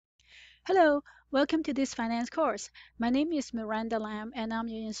Hello, welcome to this finance course. My name is Miranda Lam and I'm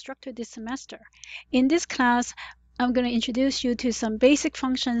your instructor this semester. In this class, I'm going to introduce you to some basic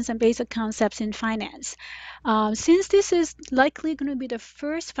functions and basic concepts in finance. Since this is likely going to be the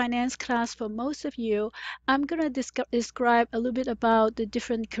first finance class for most of you, I'm going to describe a little bit about the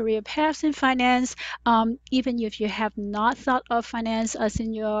different career paths in finance. Even if you have not thought of finance as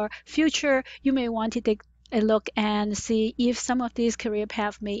in your future, you may want to take a look and see if some of these career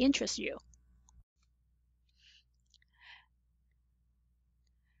paths may interest you.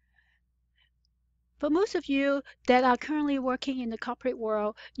 For most of you that are currently working in the corporate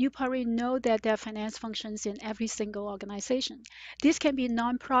world, you probably know that there are finance functions in every single organization. This can be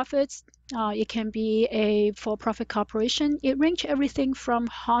nonprofits, it can be a for-profit corporation. It ranges everything from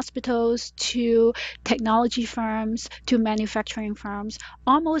hospitals to technology firms to manufacturing firms.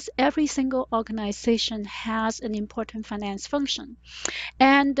 Almost every single organization has an important finance function.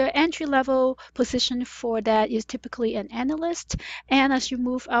 And the entry level position for that is typically an analyst. And as you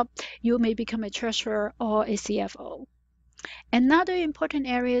move up, you may become a treasurer or a CFO. Another important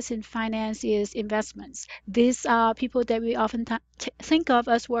areas in finance is investments. These are people that we often think of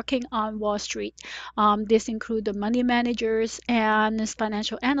as working on Wall Street. This include the money managers and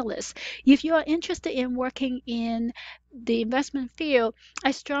financial analysts. If you are interested in working in the investment field,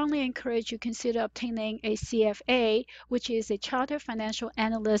 I strongly encourage you consider obtaining a CFA, which is a Chartered Financial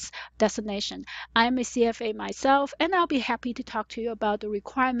Analyst designation. I'm a CFA myself, and I'll be happy to talk to you about the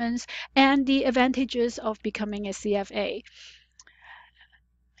requirements and the advantages of becoming a CFA.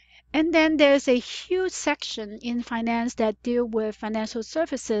 And then there's a huge section in finance that deal with financial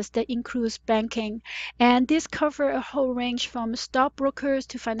services that includes banking. And this cover a whole range from stockbrokers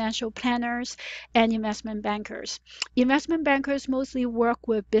to financial planners and investment bankers. Investment bankers mostly work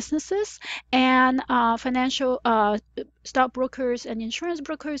with businesses and financial stockbrokers and insurance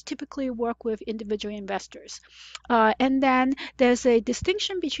brokers typically work with individual investors. And then there's a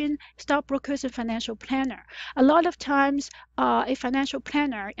distinction between stockbrokers and financial planner. A lot of times a financial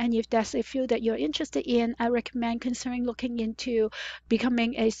planner, and if that's a field that you're interested in, I recommend considering looking into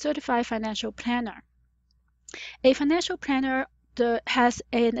becoming a certified financial planner. A financial planner has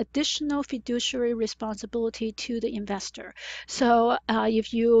an additional fiduciary responsibility to the investor. So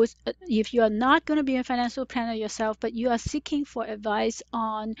if you are not going to be a financial planner yourself, but you are seeking for advice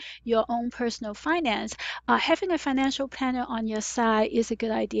on your own personal finance, having a financial planner on your side is a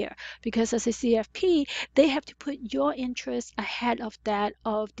good idea because as a CFP, they have to put your interests ahead of that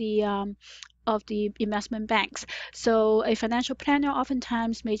of the investment banks. So a financial planner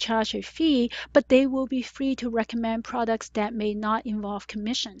oftentimes may charge a fee, but they will be free to recommend products that may not involve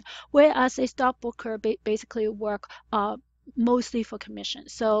commission, whereas a stockbroker basically work mostly for commission.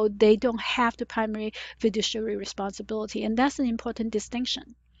 So they don't have the primary fiduciary responsibility, and that's an important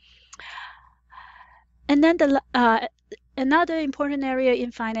distinction. And then another important area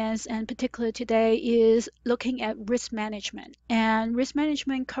in finance, and particularly today, is looking at risk management. And risk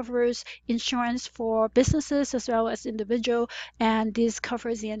management covers insurance for businesses as well as individual, and this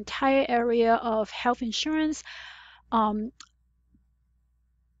covers the entire area of health insurance, um,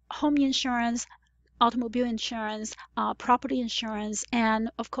 home insurance, automobile insurance, property insurance,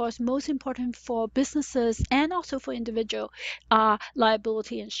 and of course, most important for businesses and also for individual,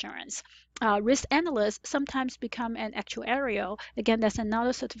 liability insurance. Risk analysts sometimes become an actuarial. Again, that's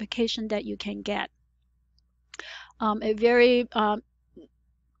another certification that you can get. A very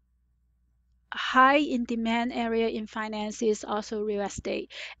high in demand area in finance is also real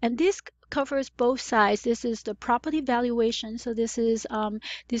estate. And this covers both sides. This is the property valuation. So this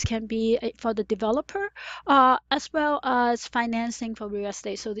can be for the developer as well as financing for real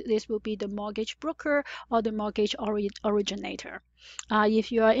estate. So this will be the mortgage broker or the mortgage originator.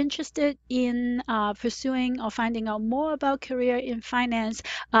 If you are interested in pursuing or finding out more about career in finance,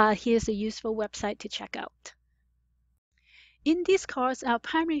 here's a useful website to check out. In this course, our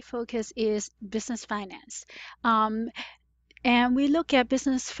primary focus is business finance. Um, and we look at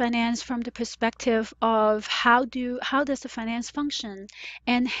business finance from the perspective of how does the finance function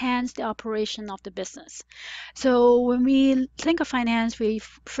enhance the operation of the business. So when we think of finance, we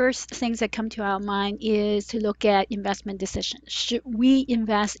first things that come to our mind is to look at investment decisions. Should we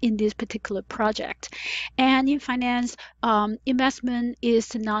invest in this particular project? And in finance, investment is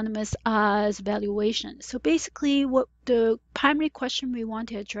synonymous as valuation. So basically, what the primary question we want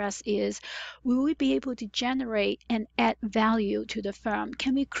to address is, will we be able to generate and add value to the firm?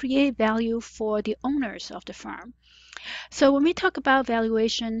 Can we create value for the owners of the firm? So when we talk about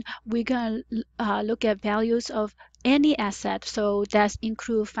valuation, we're going to look at values of any asset. So that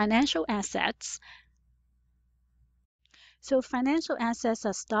include financial assets, So financial assets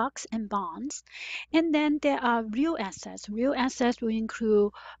are stocks and bonds. And then there are real assets. Real assets will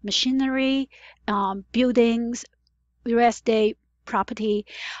include machinery, buildings, real estate, property.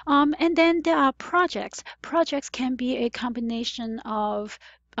 And then there are projects. Projects can be a combination of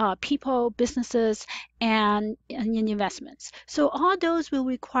people, businesses, and investments. So all those will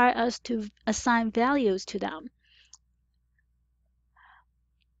require us to assign values to them.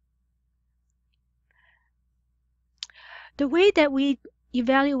 The way that we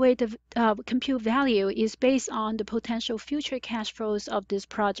evaluate the compute value is based on the potential future cash flows of these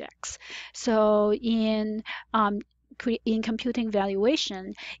projects. So um, in computing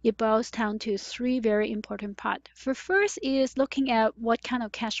valuation, it boils down to three very important parts. The first is looking at what kind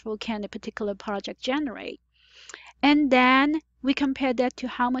of cash flow can a particular project generate. And then we compare that to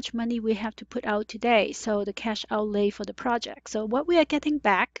how much money we have to put out today. So the cash outlay for the project. So what we are getting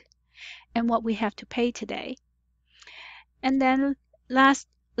back and what we have to pay today. And then last,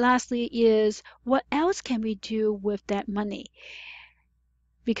 lastly is what else can we do with that money?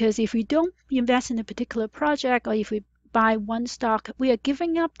 Because if we don't invest in a particular project or if we buy one stock, we are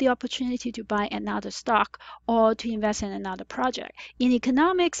giving up the opportunity to buy another stock or to invest in another project. In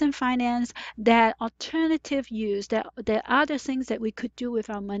economics and finance, that alternative use, that the other things that we could do with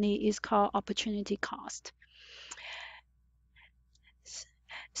our money is called opportunity cost.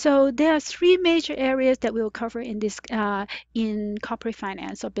 So there are three major areas that we'll cover in this in corporate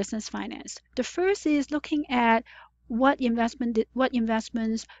finance or business finance. The first is looking at what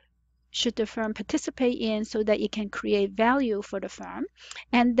investments should the firm participate in so that it can create value for the firm,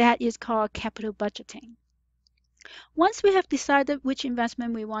 and that is called capital budgeting. Once we have decided which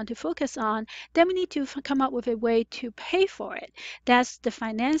investment we want to focus on, then we need to come up with a way to pay for it. That's the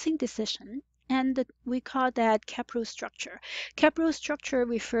financing decision. And we call that capital structure. Capital structure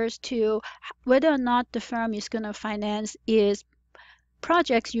refers to whether or not the firm is going to finance its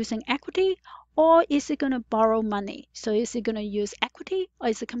projects using equity or is it going to borrow money? So is it going to use equity or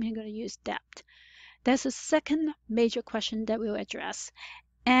is the company going to use debt? That's the second major question that we'll address.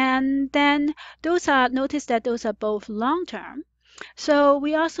 And then notice that those are both long term. So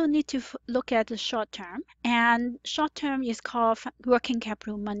we also need to look at the short term, and short term is called working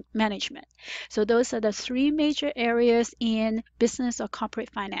capital management. So those are the three major areas in business or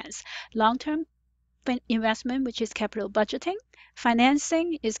corporate finance. Long term investment, which is capital budgeting,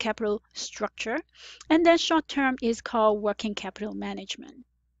 financing is capital structure, and then short term is called working capital management.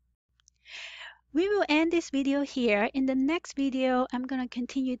 We will end this video here. In the next video, I'm going to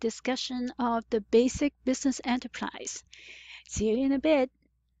continue discussion of the basic business enterprise. See you in a bit.